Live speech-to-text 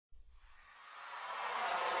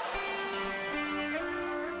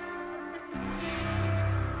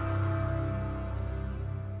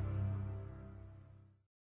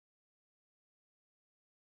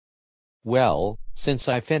Well, since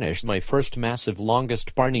I finished my first massive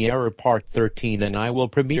longest Barney error part 13 and I will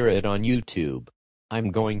premiere it on YouTube,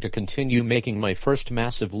 I'm going to continue making my first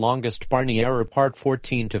massive longest Barney error part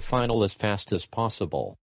 14 to final as fast as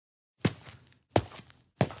possible.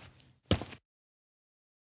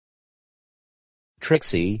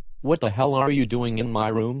 Trixie, what the hell are you doing in my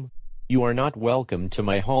room? You are not welcome to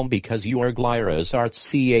my home because you are Glyra's Arts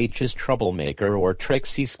CH's troublemaker or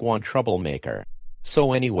Trixie Squad troublemaker.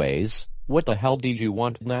 So anyways, what the hell did you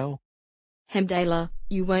want now? Hemdala,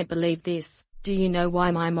 you won't believe this. Do you know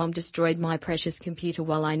why my mom destroyed my precious computer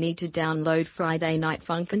while I need to download Friday Night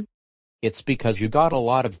Funkin'? It's because you got a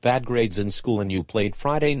lot of bad grades in school and you played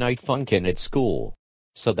Friday Night Funkin' at school.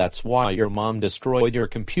 So that's why your mom destroyed your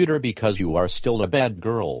computer because you are still a bad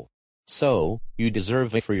girl. So, you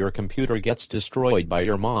deserve it for your computer gets destroyed by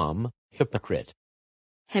your mom, hypocrite.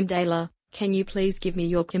 Hemdala, can you please give me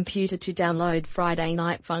your computer to download Friday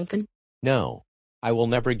Night Funkin'? No. I will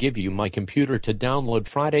never give you my computer to download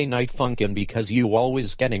Friday Night Funkin' because you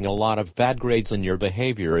always getting a lot of bad grades and your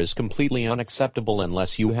behavior is completely unacceptable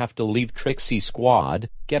unless you have to leave Trixie Squad,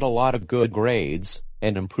 get a lot of good grades,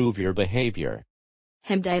 and improve your behavior.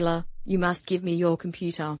 Hemdala, you must give me your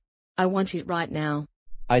computer. I want it right now.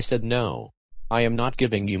 I said no. I am not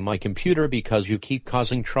giving you my computer because you keep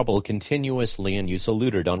causing trouble continuously and you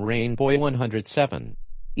saluted on Rainboy 107.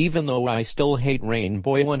 Even though I still hate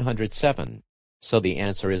Rainboy 107. So the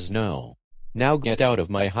answer is no. Now get out of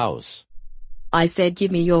my house. I said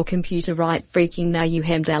give me your computer right freaking now you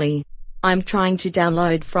Hemdali. I'm trying to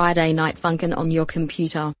download Friday Night Funkin' on your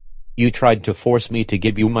computer. You tried to force me to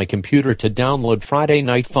give you my computer to download Friday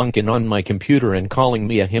Night Funkin' on my computer and calling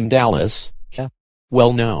me a Hemdalis? Yeah.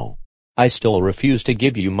 Well no. I still refuse to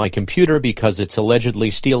give you my computer because it's allegedly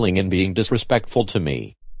stealing and being disrespectful to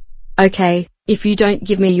me. Okay, if you don't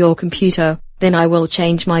give me your computer, then I will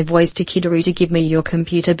change my voice to Kyoobur to give me your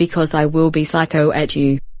computer because I will be psycho at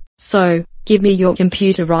you. So, give me your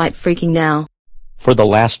computer right freaking now. For the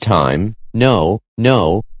last time, no,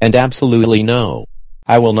 and absolutely no.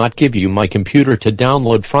 I will not give you my computer to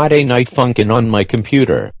download Friday Night Funkin' on my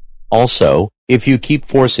computer. Also, if you keep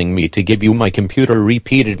forcing me to give you my computer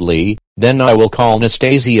repeatedly, then I will call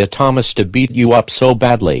Nastasia Thomas to beat you up so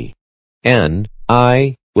badly. And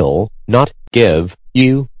I will not give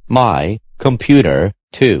you my computer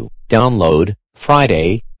to download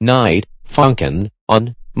Friday Night Funkin'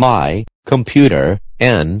 on my computer,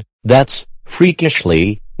 and that's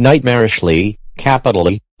freakishly, nightmarishly,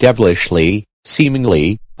 capitally, devilishly,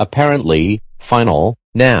 seemingly, apparently, final.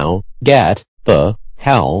 Now, get the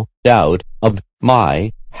hell out of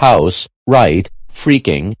my house right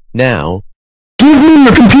freaking now. Give me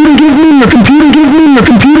your computer, give me your computer, give me your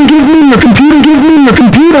computer, give me your computer, give me your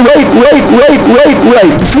computer, right,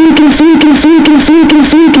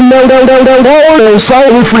 freaking, no,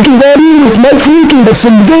 silent freaking ready with my freaking, that's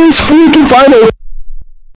in this freaking final.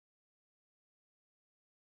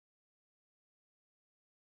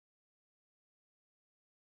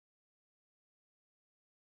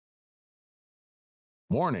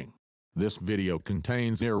 Warning. This video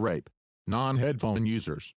contains ear rape. Non-headphone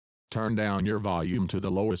users, turn down your volume to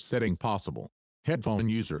the lowest setting possible. Headphone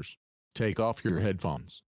users, take off your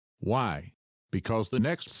headphones. Why? Because the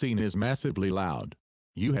next scene is massively loud.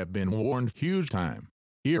 You have been warned huge time.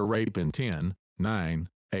 Ear rape in 10, 9,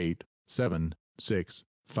 8, 7, 6,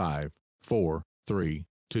 5, 4, 3,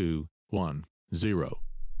 2, 1, 0.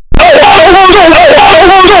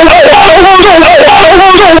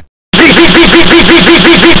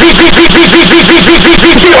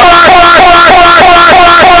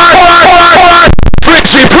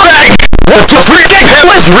 Trixie prank! What the freaking hell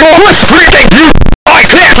is wrong with freaking you? I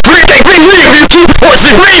can't freaking believe you keep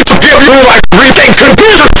forcing me to give you my freaking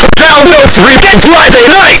computer to download freaking Friday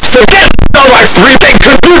Night! So get on my freaking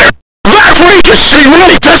computer! That freakishly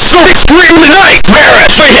really just so extremely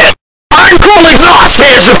nightmarish freaking! I'm calling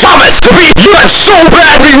Nastasia Thomas to beat you up so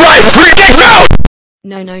badly right freaking now!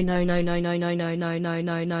 No.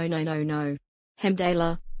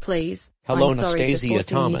 Hemdala, please. Hello I'm sorry Nastasia for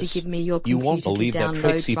forcing Thomas. you to give me your You computer won't believe to that download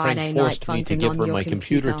Trixie Friday prank Night forced me to Funkin' give on her your my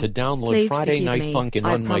computer to download Please Friday forgive Night me. Funkin'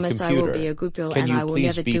 I on my promise computer. I will be a good girl Can and you I will please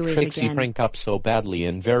never beat do it Trixie again. prank up so badly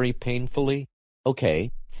and very painfully?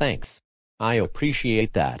 Okay, thanks. I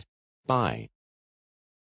appreciate that. Bye.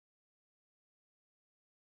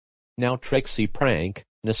 Now Trixie prank,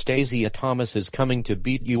 Nastasia Thomas is coming to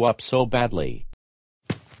beat you up so badly.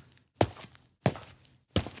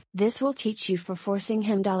 This will teach you for forcing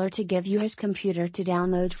Hemdala to give you his computer to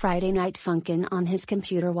download Friday Night Funkin' on his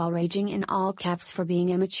computer while raging in all caps for being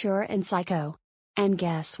immature and psycho. And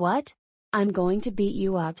guess what? I'm going to beat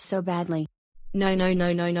you up so badly.